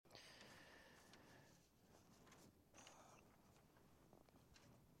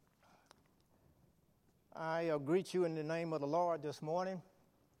I greet you in the name of the Lord this morning.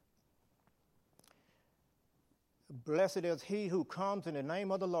 Blessed is he who comes in the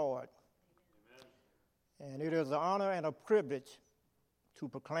name of the Lord. Amen. And it is an honor and a privilege to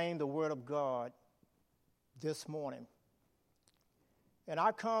proclaim the word of God this morning. And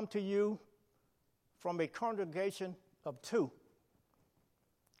I come to you from a congregation of two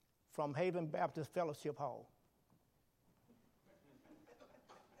from Haven Baptist Fellowship Hall.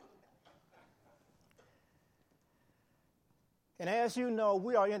 And as you know,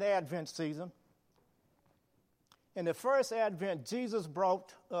 we are in the Advent season. In the first Advent, Jesus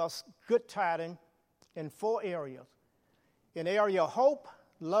brought us good tidings in 4 areas. In the area of hope,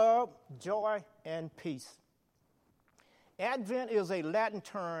 love, joy, and peace. Advent is a Latin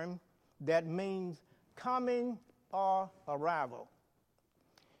term that means coming or arrival.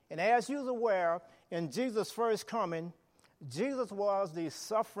 And as you're aware, in Jesus' first coming, Jesus was the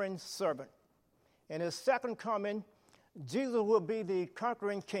suffering servant. In his second coming, Jesus will be the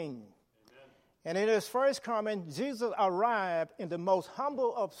conquering king. Amen. And in his first coming, Jesus arrived in the most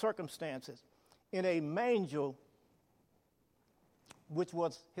humble of circumstances, in a manger, which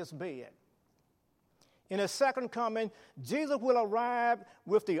was his bed. In his second coming, Jesus will arrive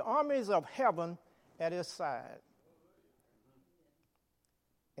with the armies of heaven at his side.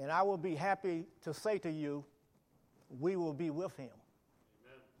 And I will be happy to say to you, we will be with him.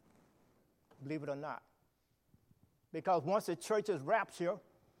 Amen. Believe it or not. Because once the church is raptured,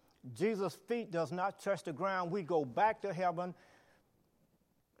 Jesus' feet does not touch the ground. We go back to heaven,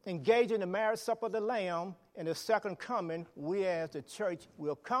 engage in the marriage supper of the Lamb. In the second coming, we as the church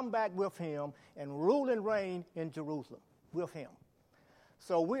will come back with him and rule and reign in Jerusalem with him.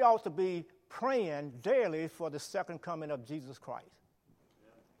 So we ought to be praying daily for the second coming of Jesus Christ.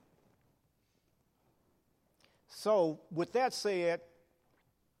 Yeah. So with that said,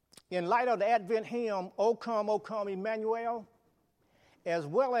 in light of the Advent hymn, O Come, Emmanuel, as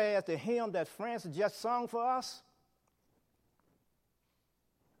well as the hymn that Francis just sung for us,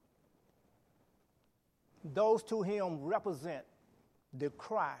 those 2 hymns represent the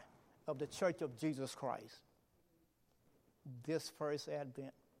cry of the Church of Jesus Christ this first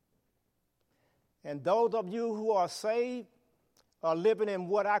Advent. And those of you who are saved are living in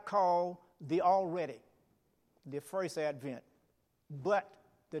what I call the already, the first Advent, but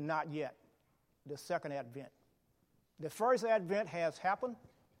the not yet, the second Advent. The first Advent has happened,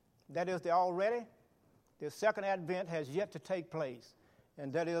 that is the already. The second Advent has yet to take place,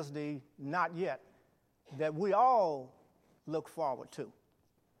 and that is the not yet, that we all look forward to.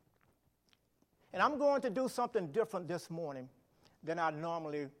 And I'm going to do something different this morning than I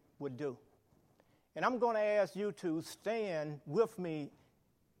normally would do. And I'm going to ask you to stand with me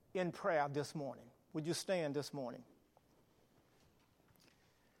in prayer this morning. Would you stand this morning?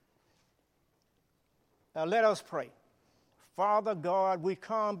 Now let us pray. Father God, we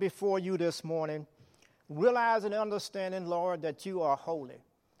come before you this morning, realizing and understanding, Lord, that you are holy.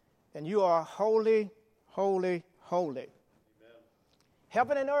 And you are holy, holy, holy. Amen.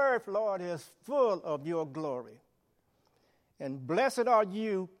 Heaven and earth, Lord, is full of your glory. And blessed are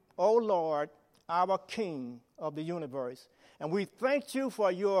you, O Lord, our King of the universe. And we thank you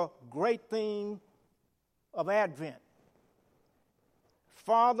for your great theme of Advent.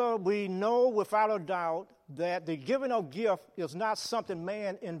 Father, we know without a doubt that the giving of gift is not something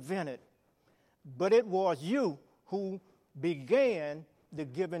man invented, but it was you who began the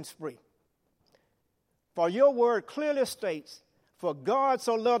giving spree. For your word clearly states, for God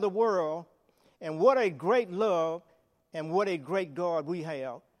so loved the world, and what a great love and what a great God we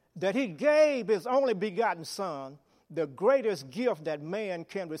have, that he gave his only begotten Son, the greatest gift that man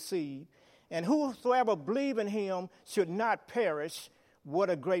can receive, and whosoever believes in him should not perish.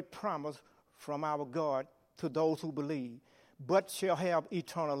 What a great promise from our God to those who believe, but shall have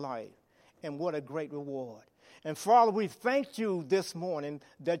eternal life. And what a great reward. And Father, we thank you this morning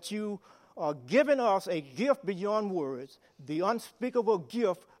that you are giving us a gift beyond words, the unspeakable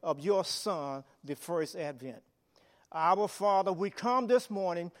gift of your Son, the first Advent. Our Father, we come this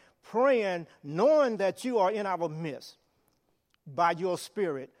morning praying, knowing that you are in our midst by your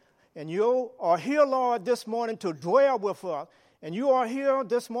Spirit. And you are here, Lord, this morning to dwell with us. And you are here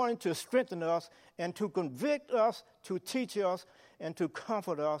this morning to strengthen us and to convict us, to teach us, and to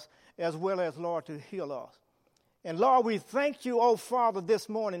comfort us, as well as, Lord, to heal us. And, Lord, we thank you, oh Father, this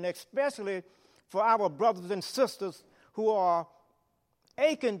morning, especially for our brothers and sisters who are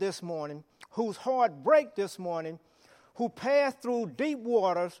aching this morning, whose heart break this morning, who pass through deep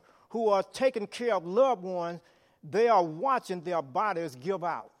waters, who are taking care of loved ones. They are watching their bodies give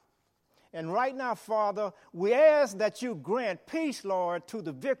out. And right now, Father, we ask that you grant peace, Lord, to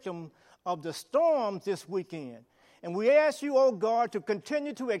the victim of the storms this weekend. And we ask you, oh God, to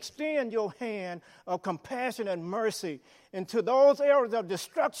continue to extend your hand of compassion and mercy into those areas of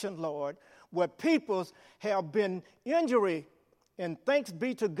destruction, Lord, where peoples have been injured. And thanks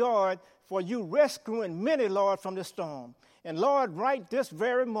be to God for you rescuing many, Lord, from the storm. And Lord, right this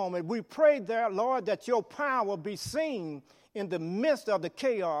very moment, we pray there, Lord, that your power be seen in the midst of the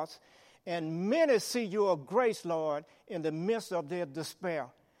chaos, and many see your grace, Lord, in the midst of their despair.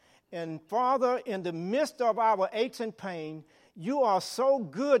 And Father, in the midst of our aches and pain, you are so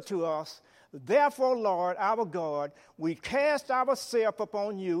good to us. Therefore, Lord, our God, we cast ourselves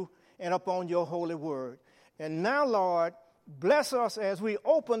upon you and upon your holy word. And now, Lord, bless us as we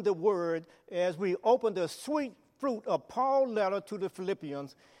open the word, as we open the sweet fruit of Paul's letter to the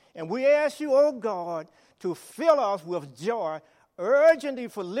Philippians. And we ask you, oh God, to fill us with joy, urging the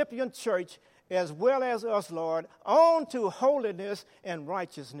Philippian church as well as us, Lord, on to holiness and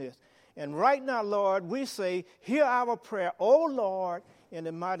righteousness. And right now, Lord, we say, hear our prayer, oh Lord, in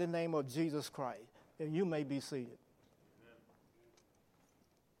the mighty name of Jesus Christ. And you may be seated.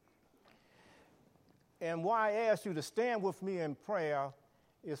 Amen. And why I ask you to stand with me in prayer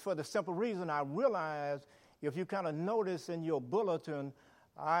is for the simple reason I realize, if you kind of notice in your bulletin,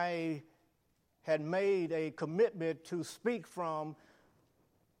 I had made a commitment to speak from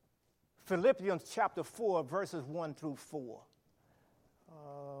Philippians chapter 4, verses 1 through 4.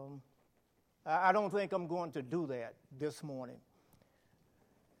 I don't think I'm going to do that this morning.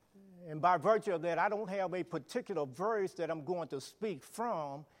 And by virtue of that, I don't have a particular verse that I'm going to speak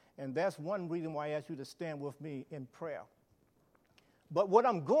from, and that's one reason why I ask you to stand with me in prayer. But what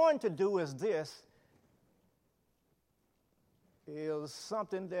I'm going to do is this, is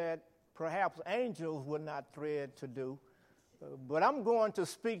something that perhaps angels would not dread to do. But I'm going to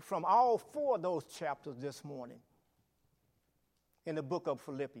speak from all four of those chapters this morning in the book of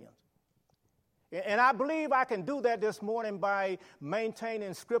Philippians. And I believe I can do that this morning by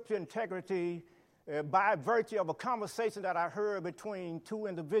maintaining scripture integrity by virtue of a conversation that I heard between two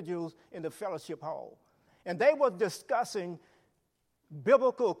individuals in the fellowship hall. And they were discussing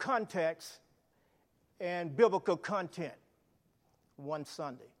biblical context and biblical content one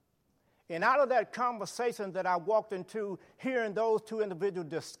Sunday. And out of that conversation that I walked into, hearing those two individuals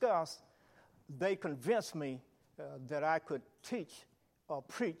discuss, they convinced me that I could teach or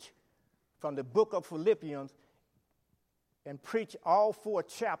preach from the book of Philippians and preach all four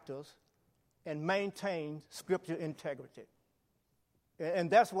chapters and maintain scripture integrity. And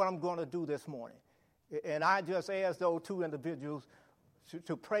that's what I'm going to do this morning. And I just ask those two individuals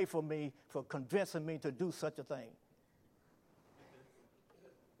to pray for me for convincing me to do such a thing.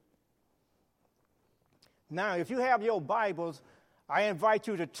 Now, if you have your Bibles, I invite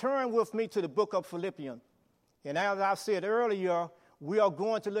you to turn with me to the book of Philippians. And as I said earlier, we are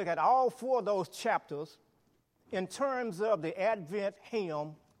going to look at all four of those chapters in terms of the Advent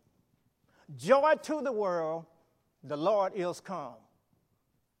hymn, Joy to the World, the Lord is come.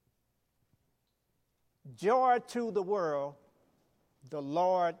 Joy to the world, the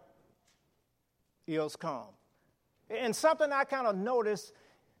Lord is come. And something I kind of noticed,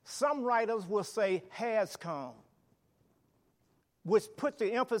 some writers will say has come, which put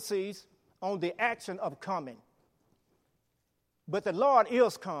the emphasis on the action of coming. But the Lord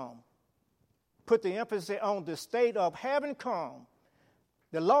is come, put the emphasis on the state of having come.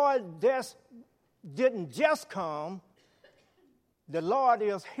 The Lord didn't just come. The Lord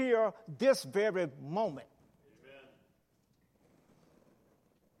is here this very moment. Amen.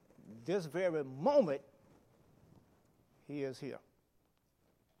 This very moment, he is here.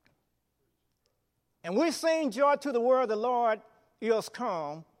 And we sing joy to the world, the Lord is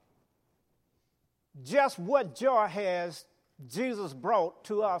come. Just what joy has Jesus brought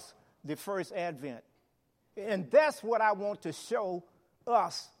to us the first Advent. And that's what I want to show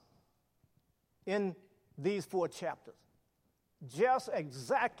us in these four chapters. Just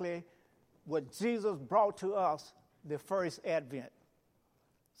exactly what Jesus brought to us the first Advent.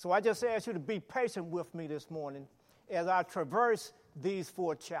 So I just ask you to be patient with me this morning as I traverse these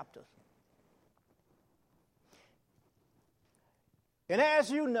four chapters. And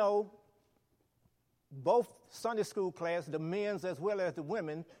as you know, both Sunday school class, the men's as well as the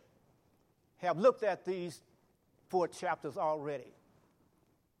women, have looked at these four chapters already.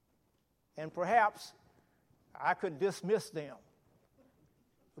 And perhaps I could dismiss them.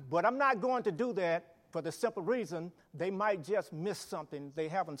 But I'm not going to do that for the simple reason they might just miss something they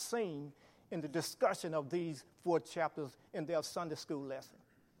haven't seen in the discussion of these four chapters in their Sunday school lesson.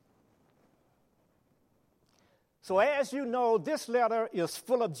 So as you know, this letter is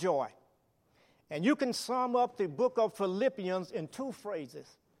full of joy. And you can sum up the book of Philippians in two phrases.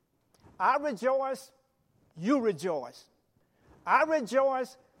 I rejoice, you rejoice. I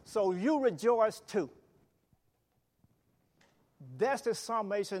rejoice, so you rejoice too. That's the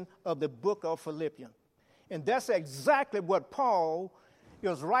summation of the book of Philippians. And that's exactly what Paul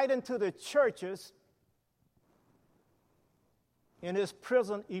is writing to the churches in his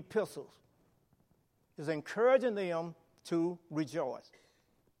prison epistles, is encouraging them to rejoice.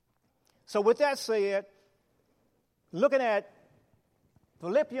 So with that said, looking at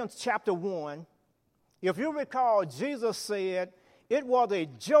Philippians chapter 1, if you recall, Jesus said it was a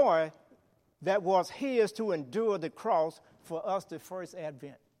joy that was his to endure the cross for us the first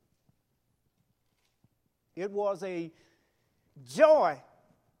advent. It was a joy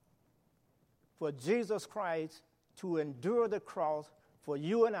for Jesus Christ to endure the cross for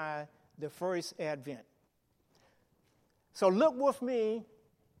you and I the first advent. So look with me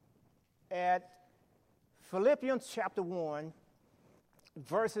at Philippians chapter 1,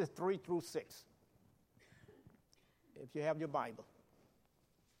 verses 3 through 6, if you have your Bible.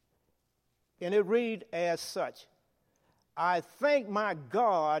 And it reads as such: I thank my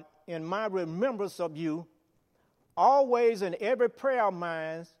God in my remembrance of you, always in every prayer of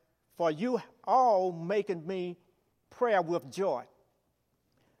mine, for you all making me prayer with joy,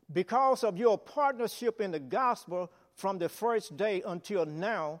 because of your partnership in the gospel from the first day until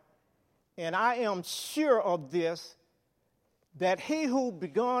now. And I am sure of this, that he who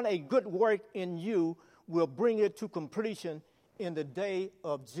begun a good work in you will bring it to completion in the day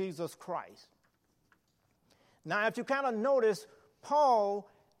of Jesus Christ. Now, if you kind of notice, Paul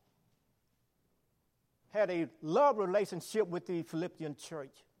had a love relationship with the Philippian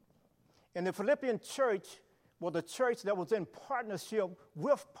church. And the Philippian church was a church that was in partnership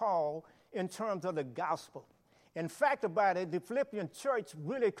with Paul in terms of the gospel. In fact about it, the Philippian church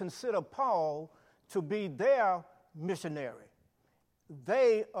really considered Paul to be their missionary.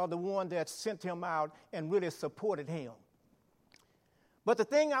 They are the one that sent him out and really supported him. But the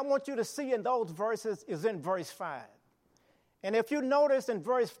thing I want you to see in those verses is in verse 5. And if you notice in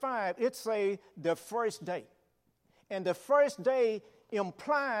verse 5, it says the first day. And the first day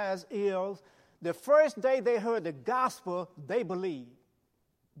implies is the first day they heard the gospel, they believed.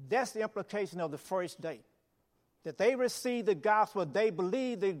 That's the implication of the first day. That they received the gospel, they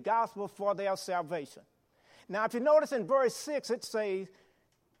believed the gospel for their salvation. Now, if you notice in verse 6, it says,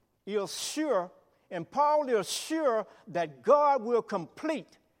 you're sure, and Paul is sure that God will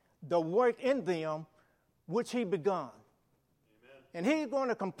complete the work in them which he begun. Amen. And he's going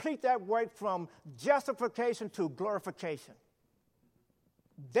to complete that work from justification to glorification.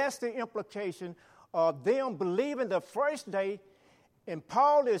 That's the implication of them believing the first day, and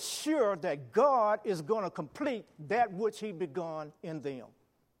Paul is sure that God is going to complete that which he begun in them.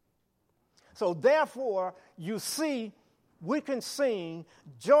 So therefore, you see, we can sing,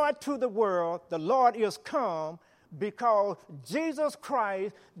 joy to the world, the Lord is come, because Jesus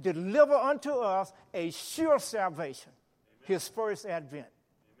Christ delivered unto us a sure salvation, Amen. His first advent.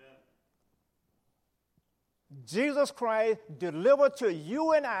 Amen. Jesus Christ delivered to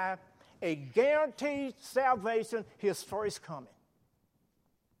you and I a guaranteed salvation, his first coming.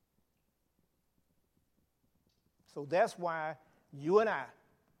 So that's why you and I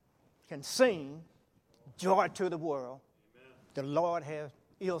can sing joy to the world. Amen. The Lord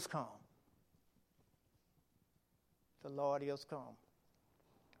is come. The Lord is come.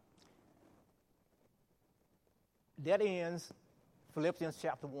 That ends Philippians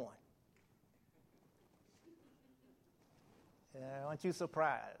chapter 1. Aren't you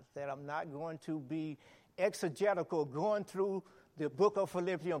surprised that I'm not going to be exegetical going through the book of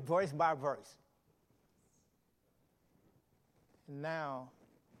Philippians verse by verse? Now,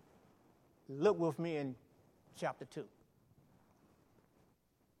 look with me in chapter 2.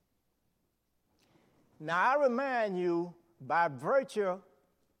 Now, I remind you, by virtue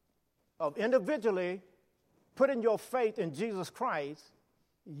of individually putting your faith in Jesus Christ,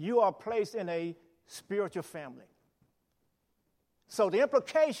 you are placed in a spiritual family. So the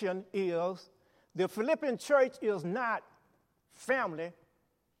implication is the Philippian church is not family.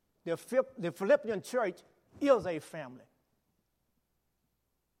 The Philippian church is a family.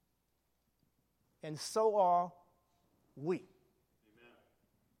 And so are we. Amen.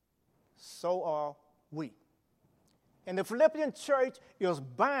 So are we. And the Philippian church is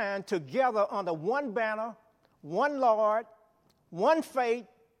bound together under one banner, one Lord, one faith,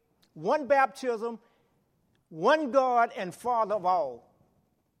 one baptism, one God and Father of all.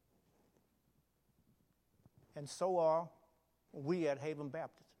 And so are we at Haven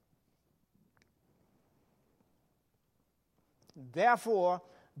Baptist. Therefore,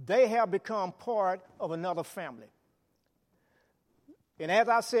 they have become part of another family. And as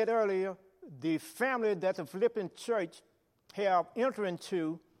I said earlier, the family that the Philippian church have entered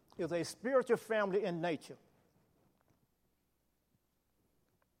into is a spiritual family in nature.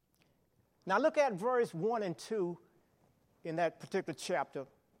 Now look at verse 1 and 2 in that particular chapter.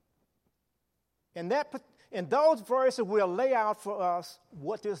 And those verses will lay out for us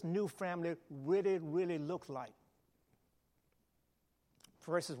what this new family really, really looks like.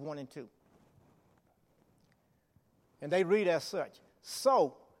 Verses 1 and 2. And they read as such.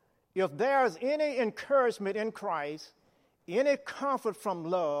 So, if there is any encouragement in Christ, any comfort from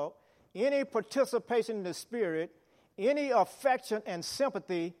love, any participation in the Spirit, any affection and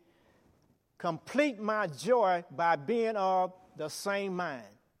sympathy, complete my joy by being of the same mind.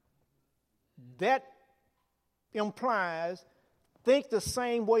 That implies think the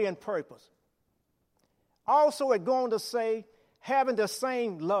same way in purpose. Also, it's going to say having the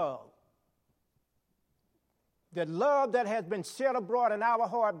same love. The love that has been shed abroad in our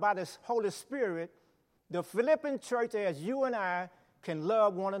heart by the Holy Spirit, the Philippian church, as you and I, can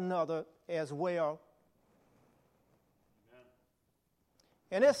love one another as well. Amen.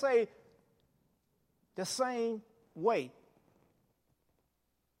 And it's the same way.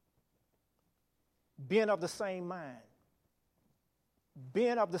 Being of the same mind.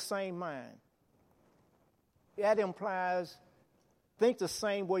 Being of the same mind. That implies think the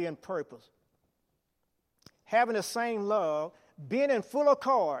same way in purpose. Having the same love, being in full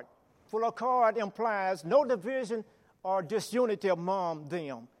accord. Full accord implies no division or disunity among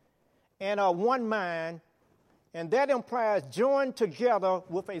them. And one mind, and that implies joined together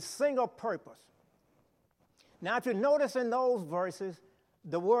with a single purpose. Now, if you notice in those verses,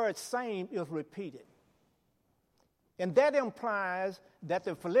 the word same is repeated. And that implies that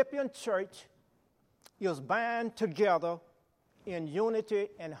the Philippian church is bound together in unity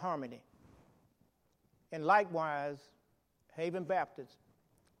and harmony. And likewise, Haven Baptist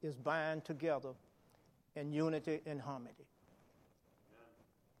is bound together in unity and harmony.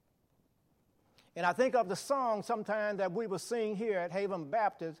 And I think of the song sometime that we will sing here at Haven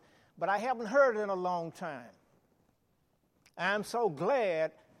Baptist, but I haven't heard it in a long time. I'm so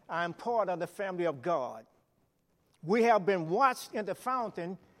glad I'm part of the family of God. We have been washed in the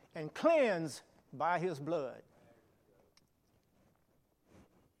fountain and cleansed by his blood.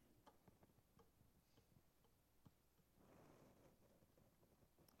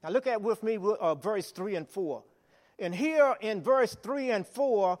 Now look at with me verse 3 and 4. And here in verse 3 and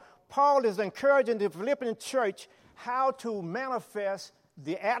 4, Paul is encouraging the Philippian church how to manifest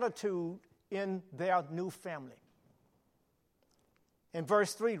the attitude in their new family. And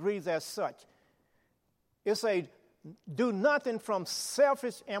verse 3 reads as such. It says, do nothing from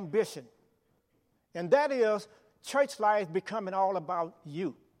selfish ambition. And that is church life becoming all about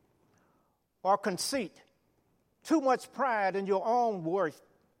you. Or conceit. Too much pride in your own worth.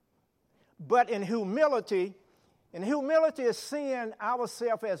 But in humility is seeing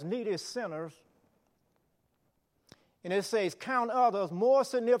ourselves as needy sinners. And it says, count others more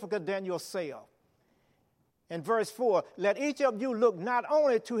significant than yourself. In verse 4, let each of you look not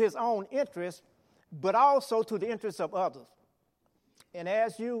only to his own interest, but also to the interests of others. And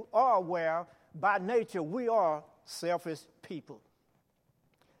as you are aware, by nature, we are selfish people.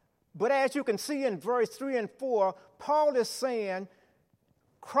 But as you can see in verse 3 and 4, Paul is saying,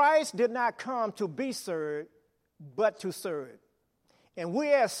 Christ did not come to be served, but to serve. And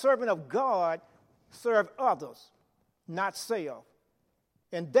we as servants of God serve others, not self.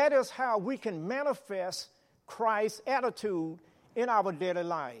 And that is how we can manifest Christ's attitude in our daily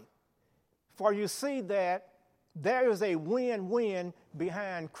life. For you see that there is a win-win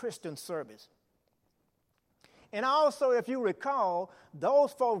behind Christian service. And also, if you recall,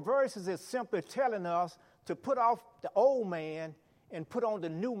 those 4 verses is simply telling us to put off the old man and put on the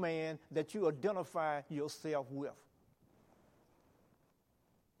new man that you identify yourself with.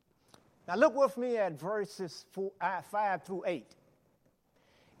 Now look with me at verses 5 through 8.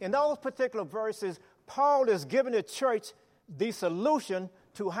 In those particular verses, Paul is giving the church the solution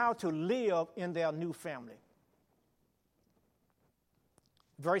to how to live in their new family.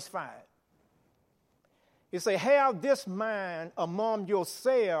 Verse 5. It says, have this mind among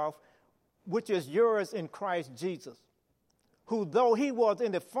yourself, which is yours in Christ Jesus, who though he was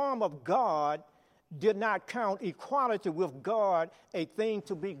in the form of God, did not count equality with God a thing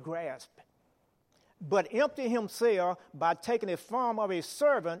to be grasped, but emptied himself by taking the form of a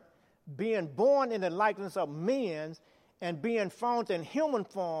servant, being born in the likeness of men, and being found in human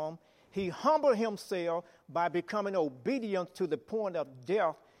form, he humbled himself by becoming obedient to the point of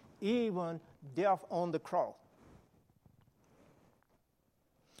death, even death on the cross.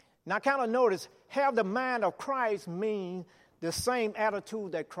 Now kind of notice, have the mind of Christ means the same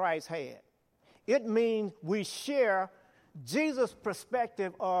attitude that Christ had. It means we share Jesus'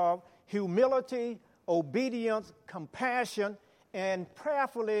 perspective of humility, obedience, compassion, and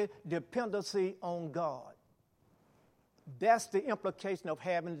prayerfully dependency on God. That's the implication of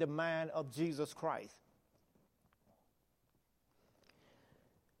having the mind of Jesus Christ.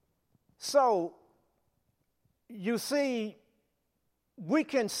 So, you see, we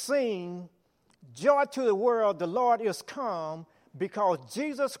can sing, "Joy to the world, the Lord is come," because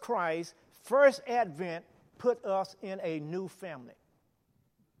Jesus Christ, first advent, put us in a new family.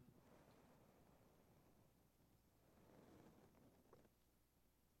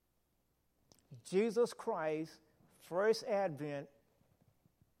 Jesus Christ, first advent,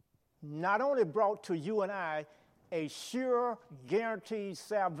 not only brought to you and I a sure, guaranteed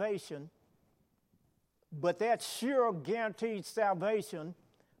salvation, but that sure, guaranteed salvation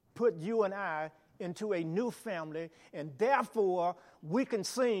put you and I into a new family, and therefore we can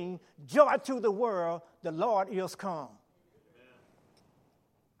sing, "Joy to the world, the Lord is come." Amen.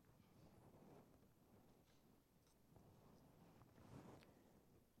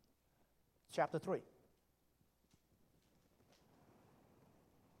 Chapter 3.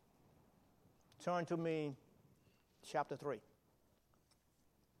 Turn to me, chapter 3.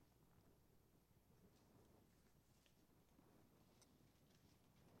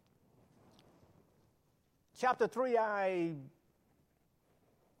 Chapter 3, I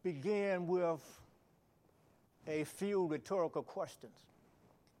begin with a few rhetorical questions.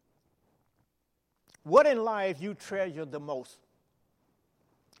 What in life you treasure the most?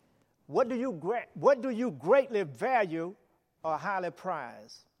 What do you greatly value or highly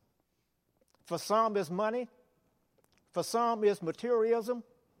prize? For some, it's money. For some, it's materialism.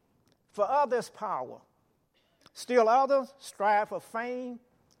 For others, power. Still others strive for fame,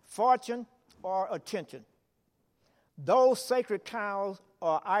 fortune, or attention. Those sacred cows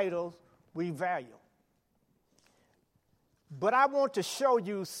or idols we value. But I want to show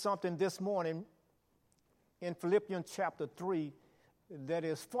you something this morning in Philippians chapter 3 that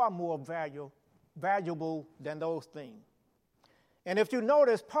is far more valuable than those things. And if you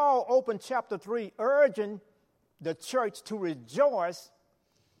notice, Paul opened chapter 3 urging the church to rejoice,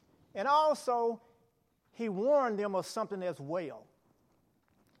 and also he warned them of something as well.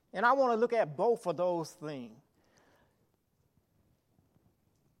 And I want to look at both of those things.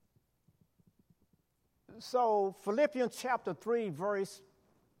 So, Philippians chapter 3, verse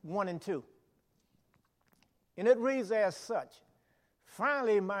 1 and 2. And it reads as such: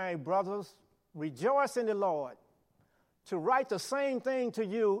 "Finally, my brothers, rejoice in the Lord. To write the same thing to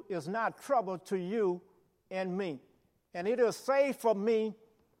you is not trouble to you and me, and it is safe for me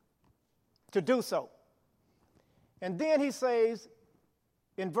to do so." And then he says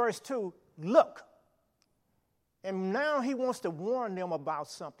in verse 2, "Look." And now he wants to warn them about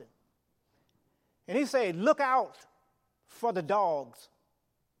something. And he said, "Look out for the dogs."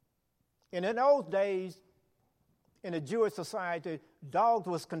 And in those days, in the Jewish society, dogs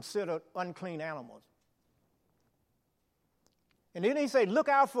was considered unclean animals. And then he said, "Look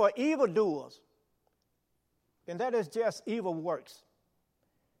out for evildoers." And that is just evil works.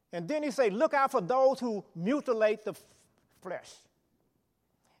 And then he said, "Look out for those who mutilate the flesh."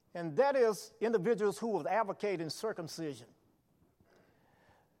 And that is individuals who will advocate in circumcision.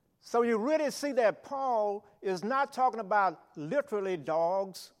 So you really see that Paul is not talking about literally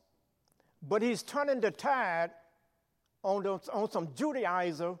dogs, but he's turning the tide on some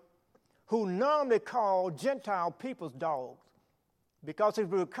Judaizer who normally call Gentile peoples dogs. Because if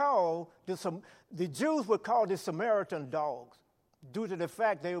you recall, the Jews would call the Samaritan dogs due to the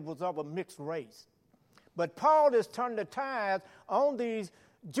fact they was of a mixed race. But Paul is turning the tide on these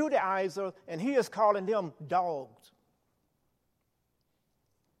Judaizers, and he is calling them dogs.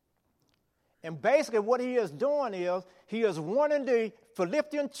 And basically what he is doing is he is warning the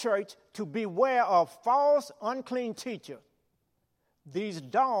Philippian church to beware of false, unclean teachers, these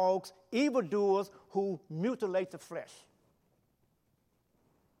dogs, evildoers who mutilate the flesh.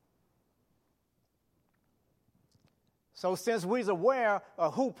 So since we're aware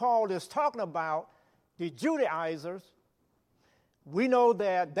of who Paul is talking about, the Judaizers, we know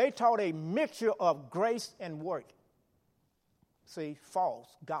that they taught a mixture of grace and work. See,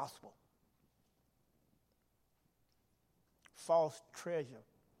 false gospel. False treasure.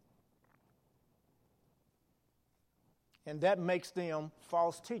 And that makes them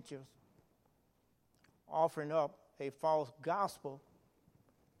false teachers, offering up a false gospel,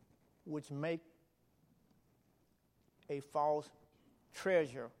 which make a false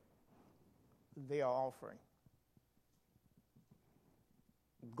treasure they are offering.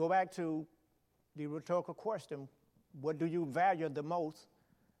 Go back to the rhetorical question, What do you value the most?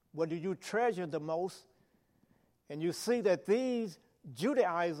 What do you treasure the most? And you see that these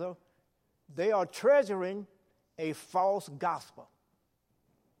Judaizers, they are treasuring a false gospel.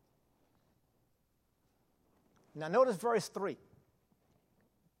 Now notice verse 3.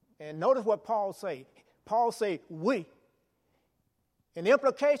 And notice what Paul say. Paul say, we. And the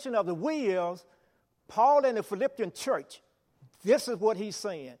implication of the we is, Paul and the Philippian church, this is what he's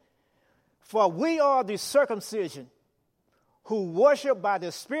saying. For we are the circumcision, who worship by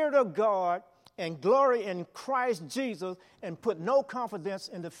the Spirit of God and glory in Christ Jesus and put no confidence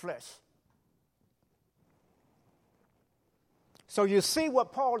in the flesh. So you see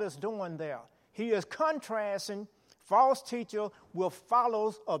what Paul is doing there. He is contrasting false teacher with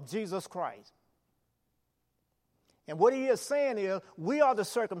followers of Jesus Christ. And what he is saying is, we are the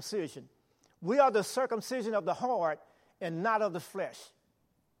circumcision. We are the circumcision of the heart and not of the flesh.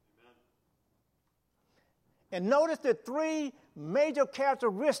 Amen. And notice the three major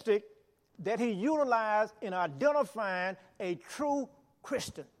characteristics that he utilized in identifying a true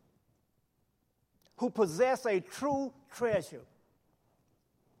Christian who possess a true treasure.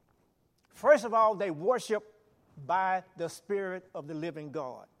 First of all, they worship by the Spirit of the living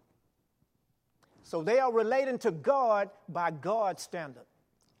God. So they are relating to God by God's standard,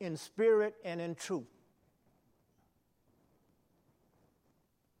 in spirit and in truth.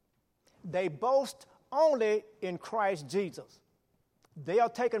 They boast only in Christ Jesus. They are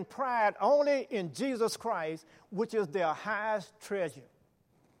taking pride only in Jesus Christ, which is their highest treasure.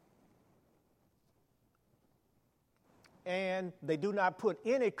 And they do not put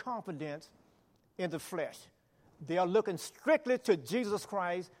any confidence in the flesh. They are looking strictly to Jesus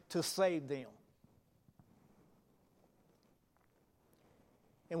Christ to save them.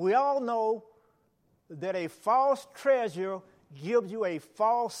 And we all know that a false treasure gives you a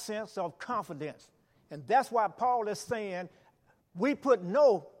false sense of confidence. And that's why Paul is saying we put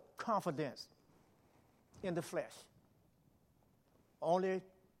no confidence in the flesh. Only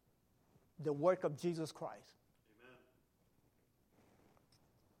the work of Jesus Christ.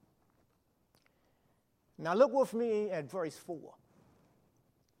 Amen. Now look with me at verse 4.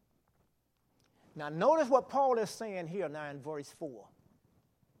 Now notice what Paul is saying here now in verse 4.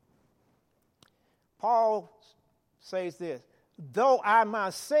 Paul says this, though I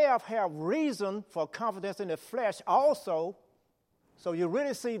myself have reason for confidence in the flesh also. So you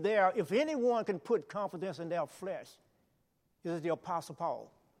really see there, if anyone can put confidence in their flesh, it is the Apostle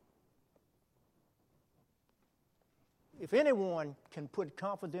Paul. If anyone can put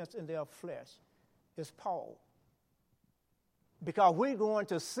confidence in their flesh, it's Paul. Because we're going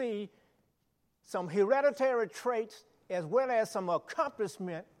to see some hereditary traits as well as some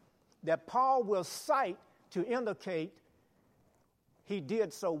accomplishment that Paul will cite to indicate he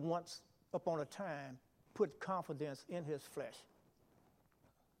did so once upon a time, put confidence in his flesh.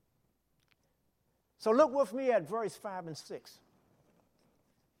 So look with me at verse 5 and 6.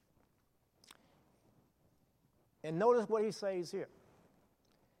 And notice what he says here.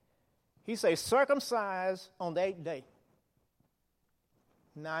 He says, circumcised on the 8th day.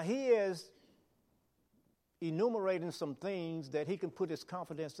 Now he is enumerating some things that he can put his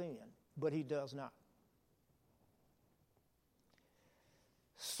confidence in, but he does not.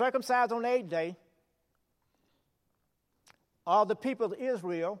 Circumcised on the 8th day are the people of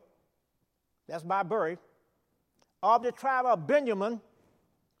Israel, that's by birth, of the tribe of Benjamin.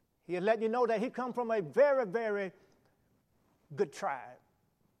 He is letting you know that he comes from a very, very good tribe.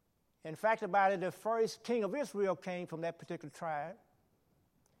 In fact, about it, the first king of Israel came from that particular tribe.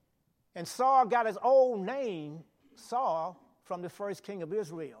 And Saul got his old name, Saul, from the first king of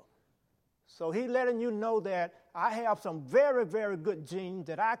Israel. So he's letting you know that I have some very, very good genes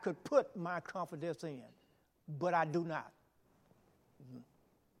that I could put my confidence in, but I do not.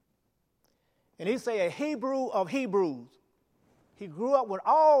 And he say a Hebrew of Hebrews. He grew up with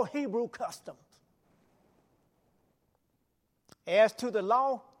all Hebrew customs. As to the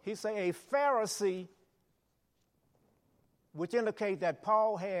law, he say a Pharisee, which indicates that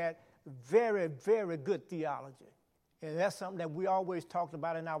Paul had very, very good theology. And that's something that we always talked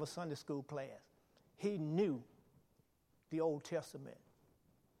about in our Sunday school class. He knew the Old Testament.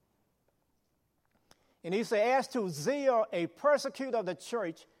 And he said, as to zeal, a persecutor of the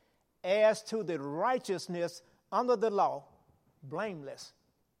church, as to the righteousness under the law, blameless.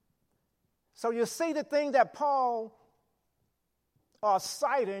 So you see the thing that Paul are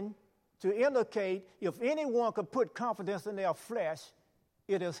citing to indicate if anyone could put confidence in their flesh,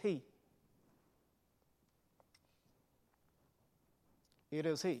 it is he. It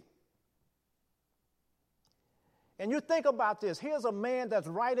is he. And you think about this. Here's a man that's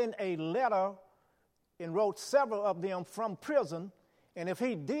writing a letter and wrote several of them from prison. And if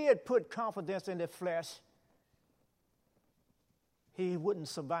he did put confidence in the flesh, he wouldn't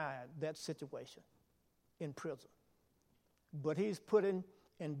survive that situation in prison. But he's putting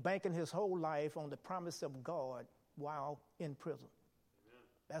and banking his whole life on the promise of God while in prison. Amen.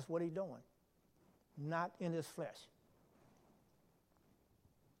 That's what he's doing, not in his flesh.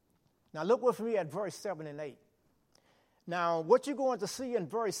 Now look with me at verse 7 and 8. Now what you're going to see in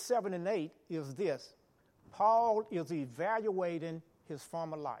verse 7 and 8 is this. Paul is evaluating his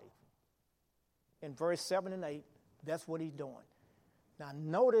former life. In verse 7 and 8, that's what he's doing. Now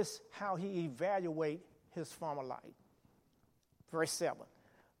notice how he evaluates his former life. Verse 7.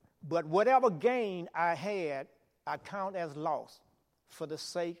 But whatever gain I had, I count as loss for the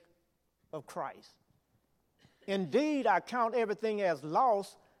sake of Christ. Indeed, I count everything as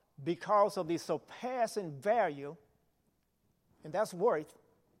loss because of the surpassing value, and that's worth,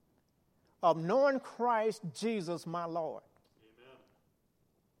 of knowing Christ Jesus my Lord. Amen.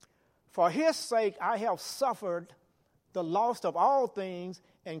 For his sake I have suffered the loss of all things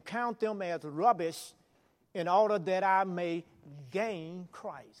and count them as rubbish in order that I may gain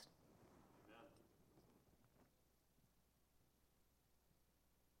Christ. Amen.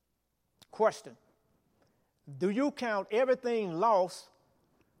 Question. Do you count everything lost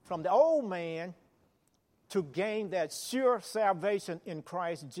from the old man to gain that sure salvation in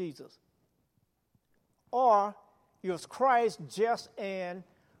Christ Jesus? Or is Christ just an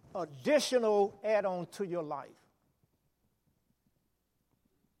additional add-on to your life?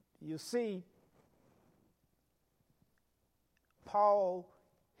 You see, Paul,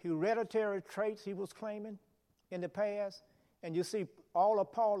 hereditary traits he was claiming in the past, and you see all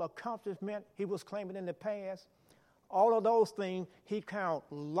of Paul's accomplishment he was claiming in the past, all of those things he count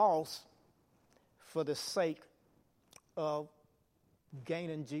loss for the sake of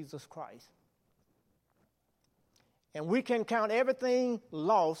gaining Jesus Christ. And we can count everything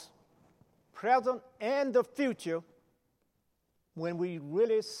lost, present and the future, when we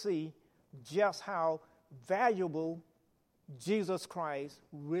really see just how valuable Jesus Christ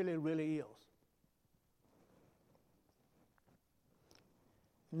really, really is.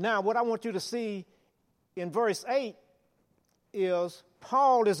 Now, what I want you to see in verse 8 is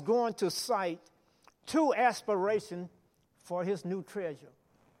Paul is going to cite two aspirations for his new treasure.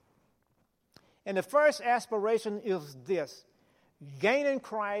 And the first aspiration is this: gaining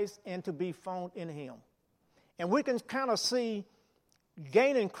Christ and to be found in him. And we can kind of see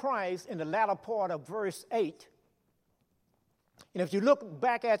gaining Christ in the latter part of verse 8. And if you look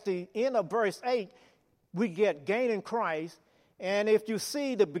back at the end of verse 8, we get gaining Christ. And if you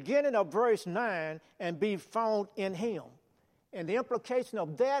see the beginning of verse 9, and be found in him. And the implication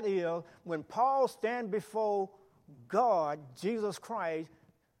of that is when Paul stands before God, Jesus Christ,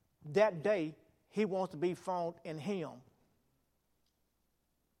 that day, he wants to be found in him.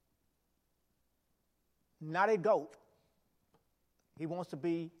 Not a goat. He wants to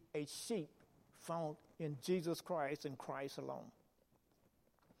be a sheep found in Jesus Christ and Christ alone.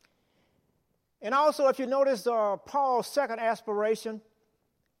 And also, if you notice, Paul's second aspiration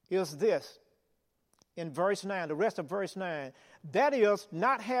is this in verse 9, the rest of verse 9. That is,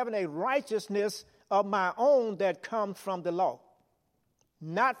 not having a righteousness of my own that comes from the law,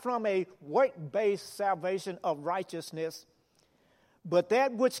 not from a work-based salvation of righteousness, but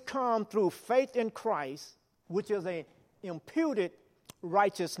that which comes through faith in Christ, which is an imputed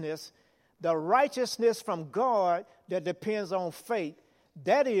righteousness, the righteousness from God that depends on faith.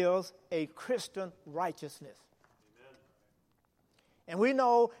 That is a Christian righteousness. Amen. And we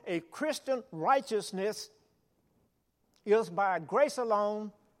know a Christian righteousness is by grace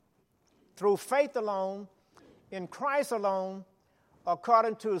alone, through faith alone, in Christ alone,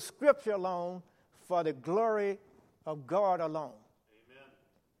 according to Scripture alone, for the glory of God alone. Amen.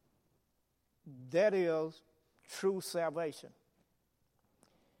 That is true salvation.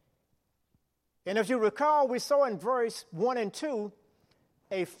 And if you recall, we saw in verse 1 and 2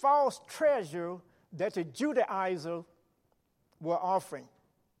 a false treasure that the Judaizers were offering.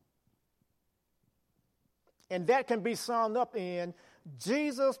 And that can be summed up in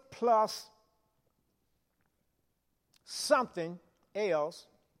Jesus plus something else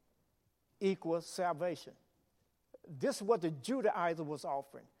equals salvation. This is what the Judaizer was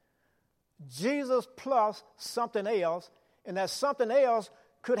offering. Jesus plus something else, and that something else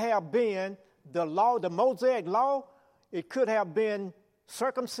could have been the law, the Mosaic law. It could have been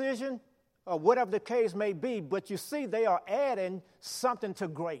circumcision, or whatever the case may be, but you see they are adding something to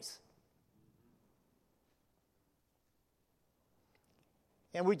grace.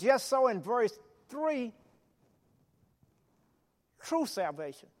 And we just saw in verse 3, true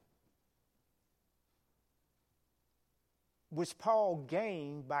salvation. which Paul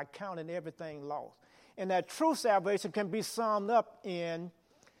gained by counting everything lost. And that true salvation can be summed up in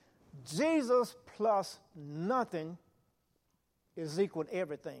Jesus plus nothing is equal to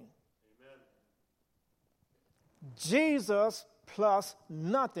everything. Amen. Jesus plus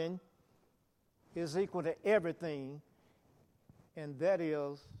nothing is equal to everything, and that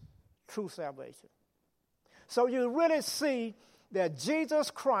is true salvation. So you really see that Jesus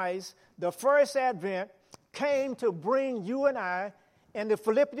Christ, the first advent, came to bring you and I and the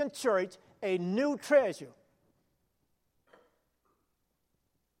Philippian church a new treasure.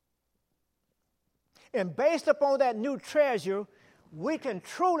 And based upon that new treasure, we can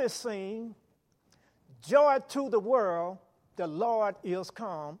truly sing, "Joy to the world, the Lord is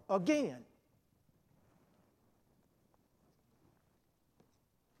come again."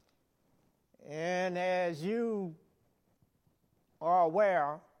 And as you are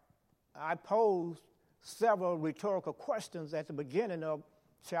aware, I posed several rhetorical questions at the beginning of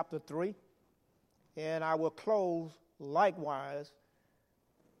chapter 3, and I will close likewise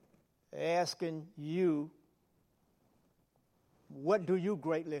asking you, what do you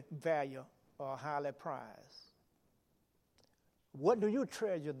greatly value or highly prize? What do you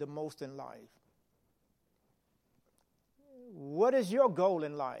treasure the most in life? What is your goal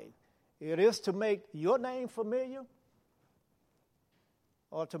in life? It is to make your name familiar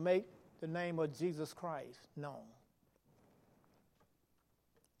or to make the name of Jesus Christ known.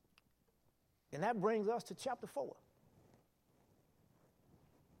 And that brings us to chapter 4.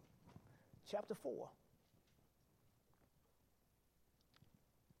 Chapter 4.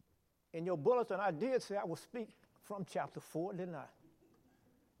 In your bulletin, I did say I would speak from chapter 4, didn't I?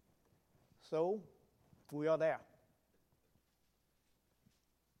 So, we are there.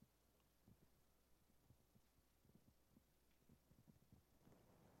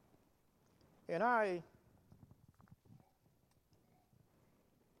 And I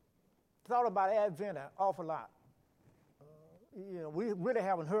thought about Advent an awful lot. We really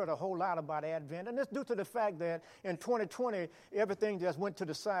haven't heard a whole lot about Advent, and it's due to the fact that in 2020, everything just went to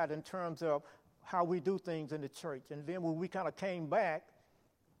the side in terms of how we do things in the church. And then when we kind of came back,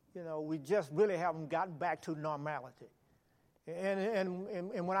 we just really haven't gotten back to normality.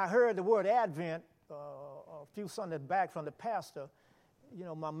 And when I heard the word Advent a few Sundays back from the pastor,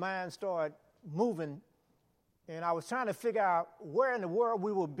 my mind started moving, and I was trying to figure out where in the world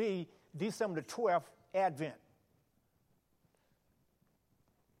we would be December the 12th, Advent.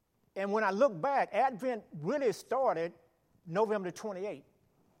 And when I look back, Advent really started November 28th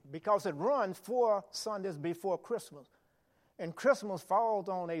because it runs 4 Sundays before Christmas. And Christmas falls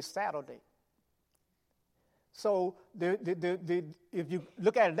on a Saturday. So if you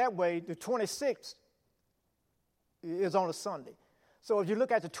look at it that way, the 26th is on a Sunday. So if you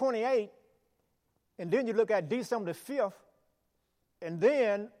look at the 28th, and then you look at December the 5th, and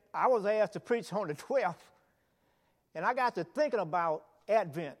then I was asked to preach on the 12th, and I got to thinking about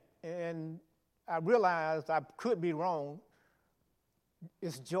Advent. And I realized I could be wrong.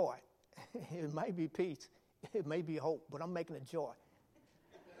 It's joy. It might be peace. It may be hope, but I'm making it joy.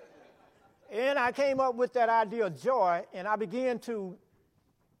 And I came up with that idea of joy, and I began to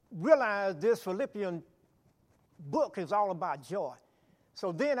realize this Philippian book is all about joy.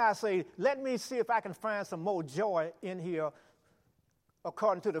 So then I say, let me see if I can find some more joy in here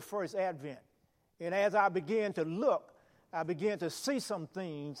according to the first Advent. And as I began to look, I began to see some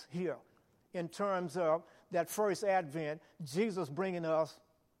things here in terms of that first Advent, Jesus bringing us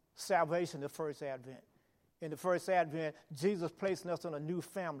salvation the first Advent. In the first Advent, Jesus placing us in a new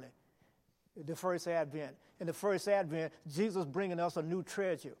family. The first Advent. In the first Advent, Jesus bringing us a new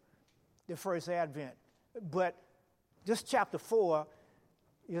treasure. The first Advent. But this chapter 4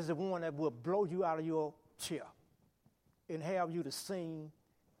 is the one that will blow you out of your chair and have you to sing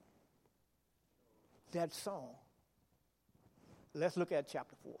that song. Let's look at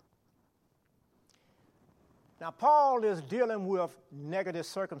chapter 4. Now, Paul is dealing with negative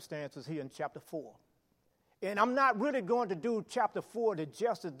circumstances here in chapter 4. And I'm not really going to do chapter 4 the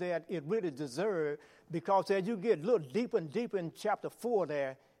justice that it really deserves, because as you get a little deeper and deeper in chapter 4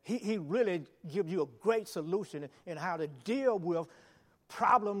 there, he really gives you a great solution in how to deal with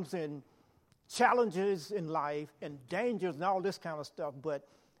problems and challenges in life and dangers and all this kind of stuff. But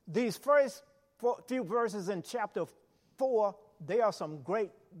these first few verses in chapter 4, they are some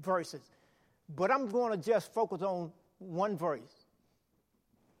great verses. But I'm going to just focus on one verse,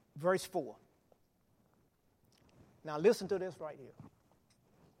 verse 4. Now listen to this right here.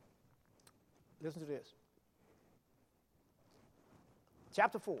 Listen to this.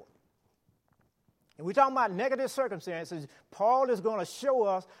 Chapter 4. And we're talking about negative circumstances. Paul is going to show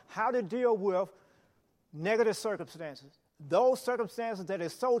us how to deal with negative circumstances. those circumstances that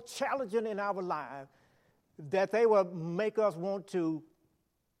is so challenging in our life that they will make us want to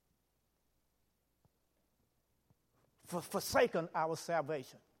forsaken our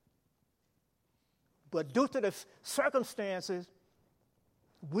salvation. But due to the circumstances,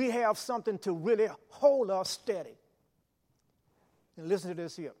 we have something to really hold us steady. And listen to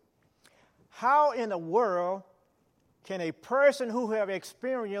this here. How in the world can a person who have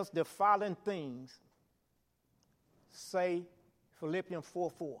experienced the following things say Philippians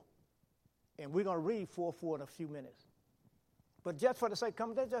 4:4? And we're going to read 4:4 in a few minutes. But just for the sake,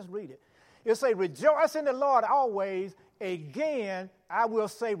 let's just read it. It says, rejoice in the Lord always. Again, I will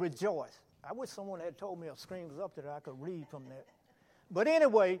say rejoice. I wish someone had told me a screen was up there that I could read from that. But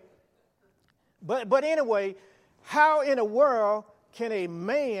anyway, how in the world can a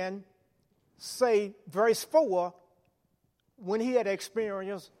man say, verse 4, when he had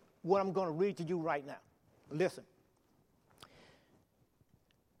experienced what I'm going to read to you right now? Listen.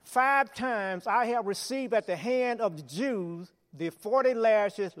 5 times I have received at the hand of the Jews the 40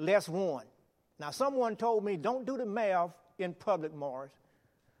 lashes less one. Now, someone told me, don't do the math in public, Morris.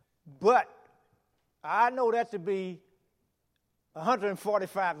 But I know that to be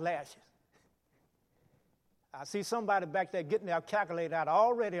 145 lashes. I see somebody back there getting their calculator out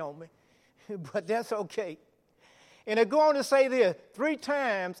already on me, but that's okay. And they go on to say this, 3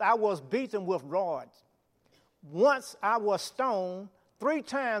 times I was beaten with rods. Once I was stoned. 3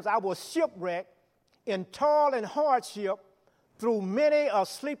 times I was shipwrecked in toil and hardship through many a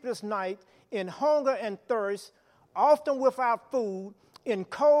sleepless night, in hunger and thirst, often without food, in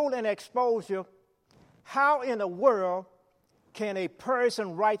cold and exposure. How in the world can a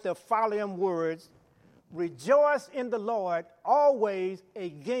person write the following words? Rejoice in the Lord always.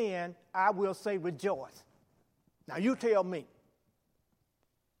 Again, I will say rejoice. Now you tell me.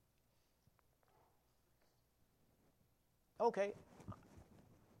 Okay,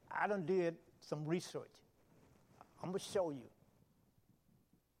 I done did some research. I'm going to show you.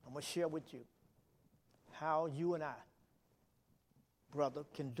 I'm going to share with you how you and I, brother,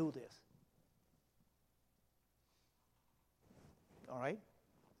 can do this. All right?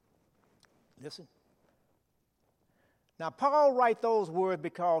 Listen. Now, Paul writes those words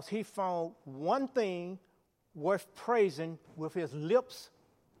because he found one thing worth praising with his lips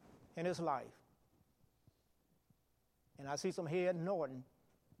and his life. And I see some head nodding.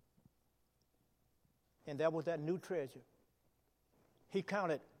 And that was that new treasure. He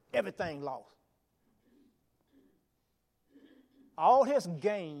counted everything lost. All his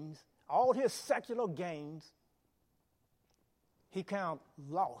gains, all his secular gains, he counted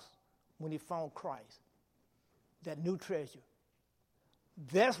lost when he found Christ, that new treasure.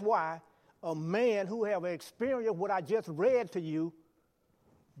 That's why a man who have experienced what I just read to you,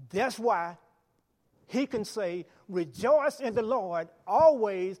 that's why he can say, rejoice in the Lord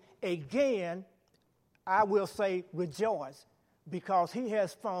always. Again, I will say rejoice, because he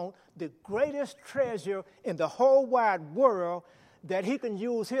has found the greatest treasure in the whole wide world that he can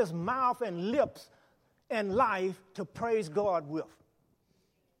use his mouth and lips and life to praise God with.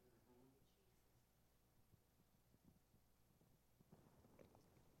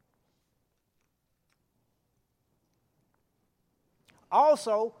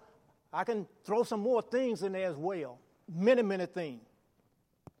 Also, I can throw some more things in there as well. Many, many things.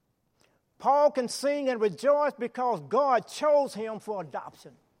 Paul can sing and rejoice because God chose him for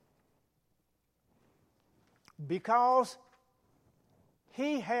adoption. Because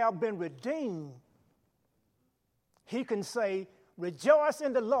he have been redeemed, he can say, rejoice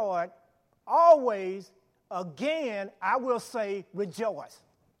in the Lord always. Again, I will say rejoice.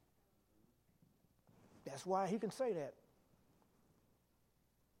 That's why he can say that.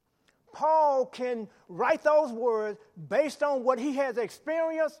 Paul can write those words based on what he has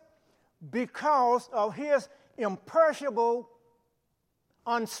experienced because of his imperishable,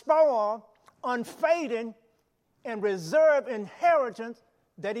 unspoiled, unfading, and reserved inheritance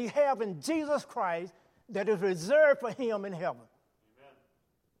that he have in Jesus Christ that is reserved for him in heaven. Amen.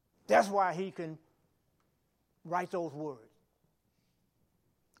 That's why he can write those words.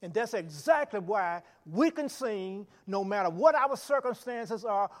 And that's exactly why we can sing no matter what our circumstances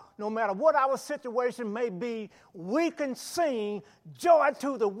are, no matter what our situation may be, we can sing joy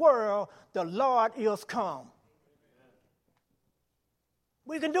to the world, the Lord is come. Amen.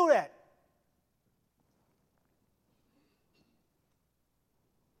 We can do that.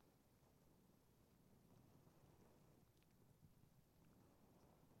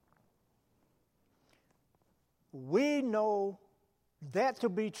 We know that to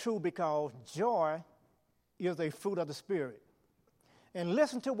be true because joy is a fruit of the Spirit. And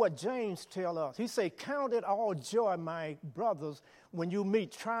listen to what James tells us. He said, count it all joy, my brothers, when you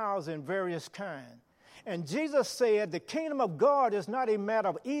meet trials in various kinds. And Jesus said, the kingdom of God is not a matter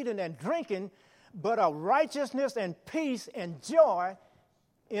of eating and drinking, but of righteousness and peace and joy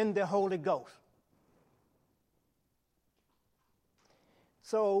in the Holy Ghost.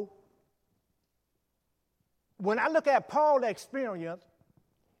 So, when I look at Paul's experience,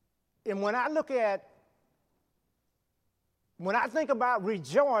 and when I think about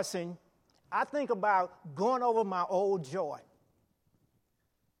rejoicing, I think about going over my old joy.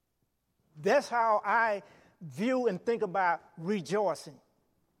 That's how I view and think about rejoicing.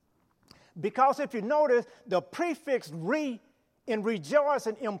 Because if you notice, the prefix re in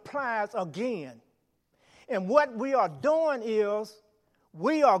rejoicing implies again. And what we are doing is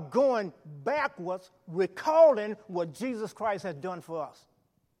we are going backwards, recalling what Jesus Christ has done for us.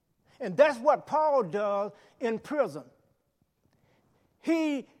 And that's what Paul does in prison.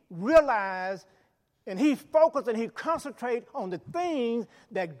 He realized and he focused and he concentrated on the things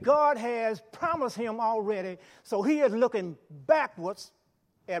that God has promised him already. So he is looking backwards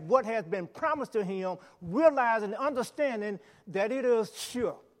at what has been promised to him, realizing and understanding that it is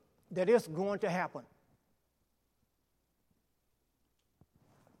sure, that it's going to happen.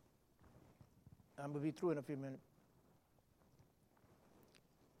 I'm going to be through in a few minutes.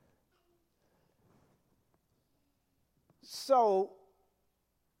 So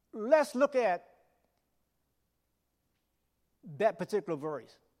let's look at that particular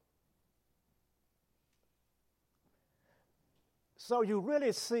verse. So you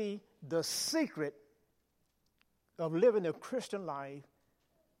really see the secret of living a Christian life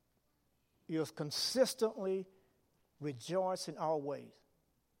is consistently rejoicing always.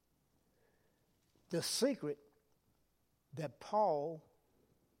 The secret that Paul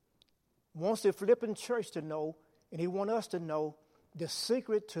wants the Philippian church to know, and he wants us to know, the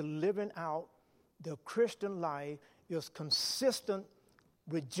secret to living out the Christian life is consistent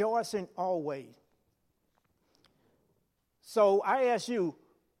rejoicing always. So I ask you,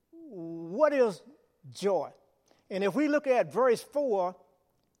 what is joy? And if we look at verse 4,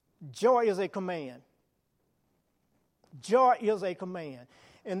 joy is a command. Joy is a command.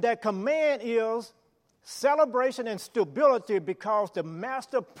 And that command is celebration and stability because the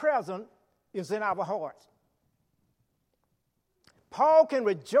master present is in our hearts. Paul can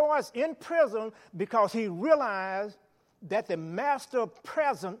rejoice in prison because he realized that the master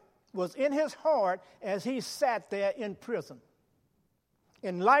present was in his heart as he sat there in prison.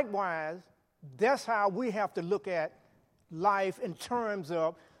 And likewise, that's how we have to look at life in terms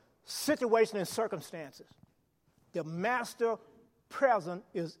of situation and circumstances. The master present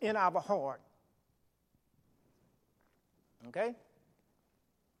is in our heart. Okay?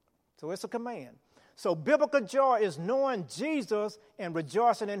 So it's a command. So biblical joy is knowing Jesus and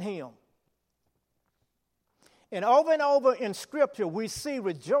rejoicing in him. And over in Scripture, we see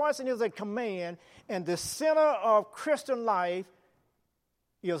rejoicing is a command, and the center of Christian life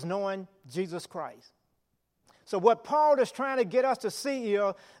is knowing Jesus Christ. So what Paul is trying to get us to see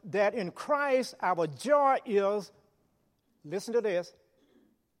is that in Christ, our joy is, listen to this,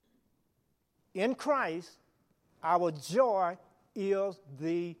 in Christ, our joy is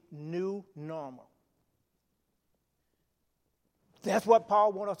the new normal. That's what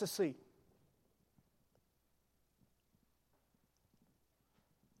Paul wants us to see.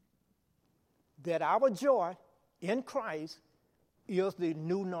 That our joy in Christ is the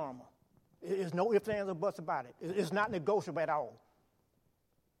new normal. There's no ifs, ands, or buts about it. It's not negotiable at all.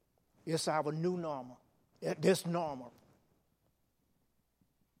 It's our new normal. This normal.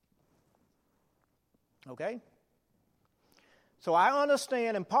 Okay? So I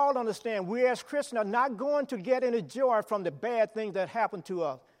understand, and Paul understands, we as Christians are not going to get any joy from the bad things that happen to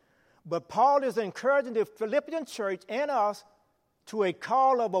us. But Paul is encouraging the Philippian church and us to a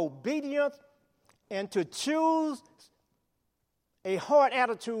call of obedience and to choose a heart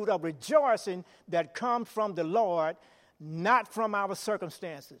attitude of rejoicing that comes from the Lord, not from our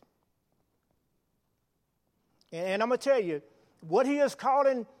circumstances. And I'm going to tell you, what he is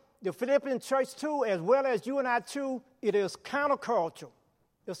calling the Philippian church to, as well as you and I too, it is countercultural.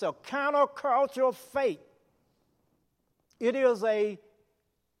 It's a countercultural faith. It is a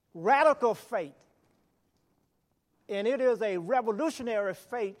radical faith. And it is a revolutionary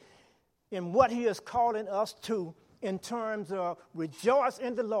faith in what he is calling us to in terms of rejoice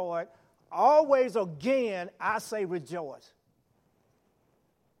in the Lord. Always again, I say rejoice.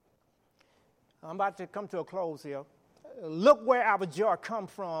 I'm about to come to a close here. Look where our joy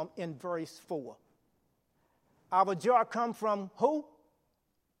comes from in verse 4. Our joy comes from who?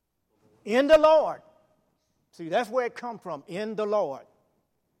 In the Lord. See, that's where it comes from, in the Lord.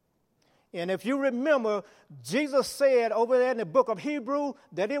 And if you remember, Jesus said over there in the book of Hebrews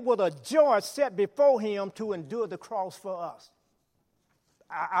that it was a joy set before him to endure the cross for us.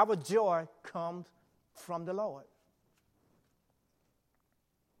 Our joy comes from the Lord.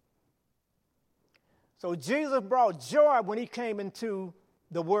 So Jesus brought joy when he came into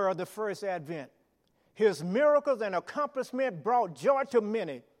the world, the first advent. His miracles and accomplishment brought joy to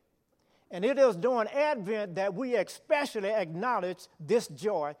many. And it is during Advent that we especially acknowledge this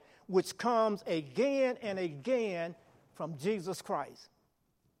joy, which comes again and again from Jesus Christ.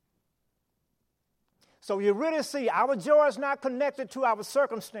 So you really see our joy is not connected to our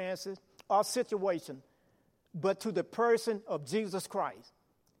circumstances or situation, but to the person of Jesus Christ.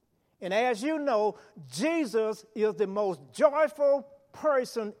 And as you know, Jesus is the most joyful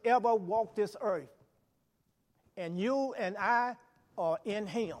person ever walked this earth. And you and I are in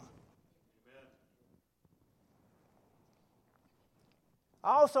him.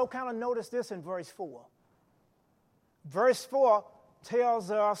 I also kind of noticed this in verse 4. Verse 4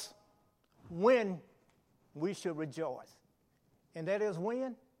 tells us when we should rejoice. And that is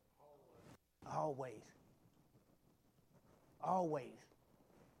when? Always. Always.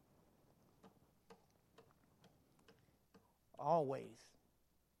 Always.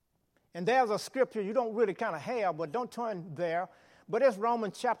 And there's a scripture you don't really kind of have, but don't turn there. But it's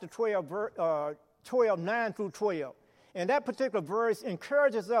Romans chapter 12, 9 through 12. And that particular verse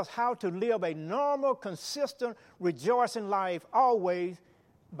encourages us how to live a normal, consistent, rejoicing life always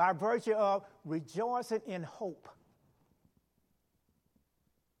by virtue of rejoicing in hope.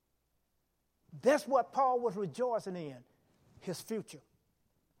 That's what Paul was rejoicing in, his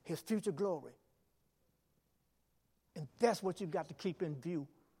future glory. And that's what you've got to keep in view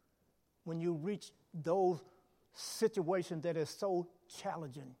when you reach those situations that is so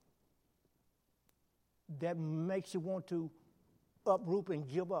challenging, that makes you want to uproot and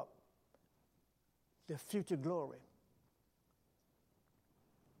give up the future glory.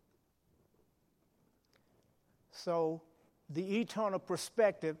 So the eternal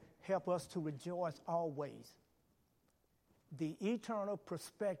perspective helps us to rejoice always. The eternal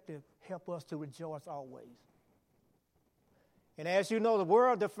perspective helps us to rejoice always. And as you know, the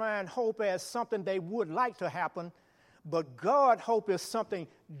world defines hope as something they would like to happen, but God hope is something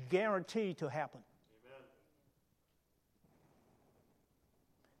guaranteed to happen. Amen.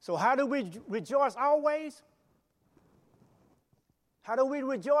 So how do we rejoice always? How do we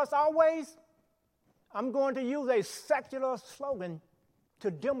rejoice always? I'm going to use a secular slogan to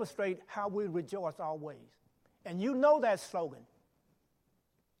demonstrate how we rejoice always. And you know that slogan.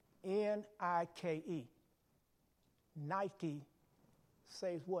 Nike. Nike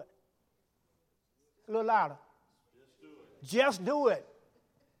says what? A little louder. Just do it.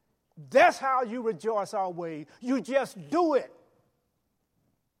 That's how you rejoice always. You just do it.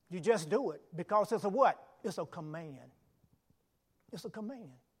 You just do it because it's a what? It's a command. It's a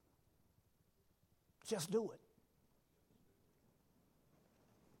command. Just do it.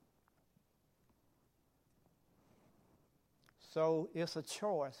 So it's a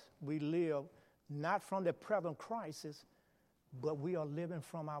choice. We live not from the present crisis, but we are living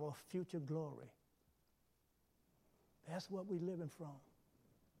from our future glory. That's what we're living from.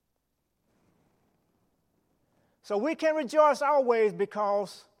 So we can rejoice always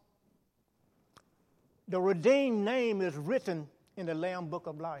because the redeemed name is written in the Lamb Book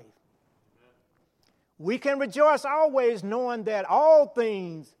of Life. We can rejoice always knowing that all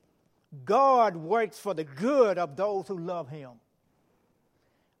things God works for the good of those who love him.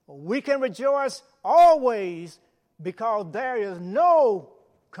 We can rejoice always because there is no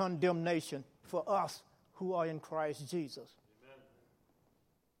condemnation for us who are in Christ Jesus. Amen.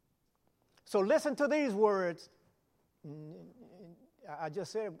 So listen to these words. I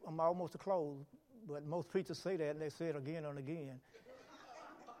just said I'm almost to close, but most preachers say that and they say it again and again.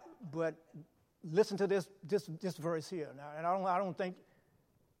 But listen to this verse here. Now, and I don't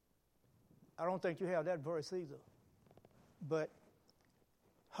think you have that verse either. But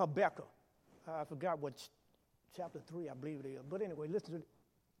Habakkuk, I forgot what chapter 3 I believe it is. But anyway,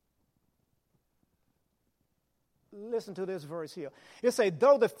 listen to this verse here. It says,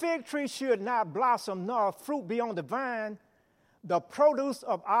 though the fig tree should not blossom, nor fruit be on the vine, the produce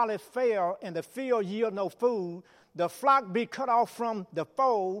of olive fail, and the field yield no food, the flock be cut off from the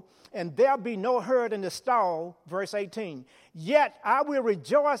fold, and there be no herd in the stall, verse 18. Yet I will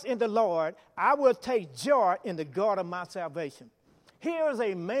rejoice in the Lord, I will take joy in the God of my salvation. Here's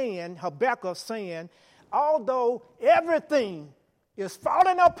a man, Habakkuk, saying, although everything is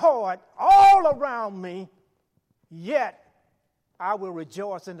falling apart all around me, yet I will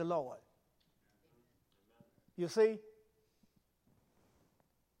rejoice in the Lord. You see,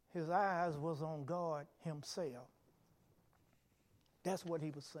 his eyes was on God himself. That's what he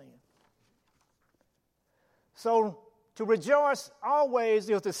was saying. So to rejoice always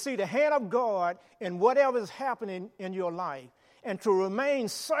is to see the hand of God in whatever is happening in your life and to remain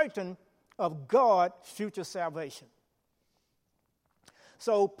certain of God's future salvation.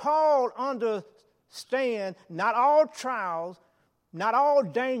 So Paul understands not all trials, not all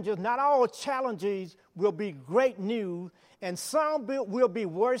dangers, not all challenges will be great news, and some will be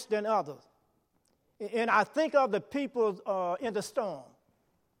worse than others. And I think of the people in the storm.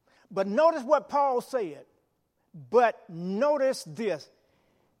 But notice what Paul said. But notice this.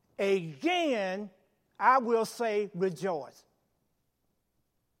 Again, I will say rejoice.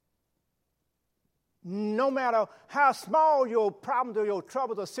 No matter how small your problems or your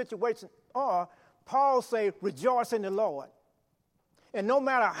troubles or situations are, Paul says rejoice in the Lord. And no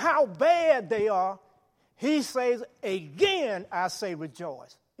matter how bad they are, he says, again, I say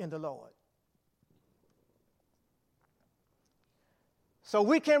rejoice in the Lord. So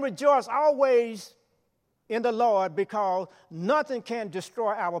we can rejoice always in the Lord because nothing can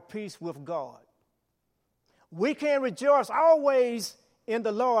destroy our peace with God. We can rejoice always in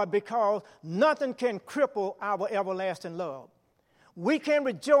the Lord because nothing can cripple our everlasting love. We can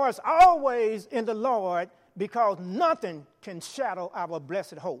rejoice always in the Lord because nothing can shadow our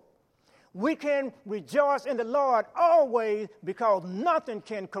blessed hope. We can rejoice in the Lord always because nothing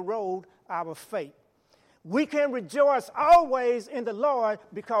can corrode our faith. We can rejoice always in the Lord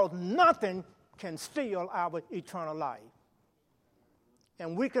because nothing can steal our eternal life.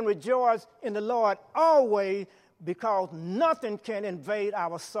 And we can rejoice in the Lord always because nothing can invade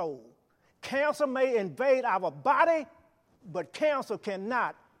our soul. Cancer may invade our body, but cancer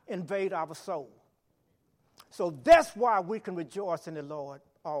cannot invade our soul. So that's why we can rejoice in the Lord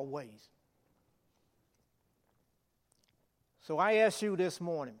always. So I ask you this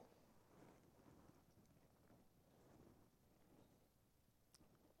morning,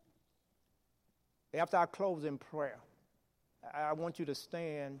 after I close in prayer, I want you to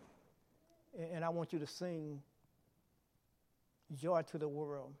stand and I want you to sing Joy to the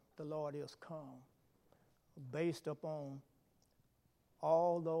World, the Lord is come, based upon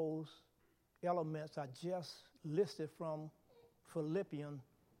all those elements I just listed from Philippians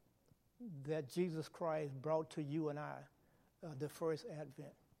that Jesus Christ brought to you and I, the first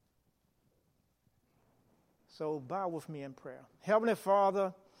Advent. So bow with me in prayer. Heavenly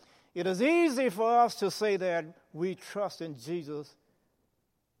Father, it is easy for us to say that we trust in Jesus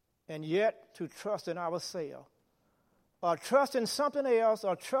and yet to trust in ourselves, or trust in something else,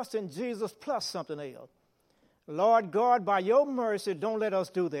 or trust in Jesus plus something else. Lord God, by your mercy, don't let us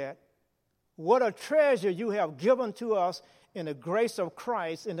do that. What a treasure you have given to us in the grace of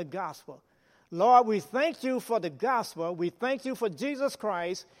Christ in the gospel. Lord, we thank you for the gospel. We thank you for Jesus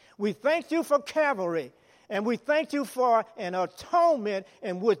Christ. We thank you for Calvary. And we thank you for an atonement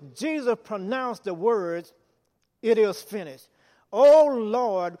in which Jesus pronounced the words, "It is finished." Oh,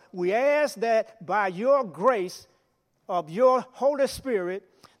 Lord, we ask that by your grace of your Holy Spirit,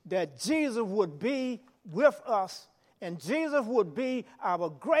 that Jesus would be with us and Jesus would be our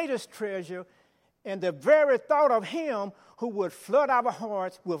greatest treasure, and the very thought of him who would flood our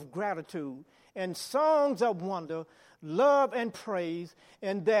hearts with gratitude and songs of wonder, love and praise,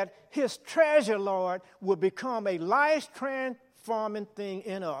 and that his treasure, Lord, will become a life-transforming thing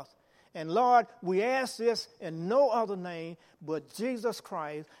in us. And Lord, we ask this in no other name but Jesus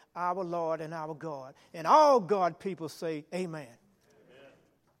Christ, our Lord and our God. And all God people say, amen.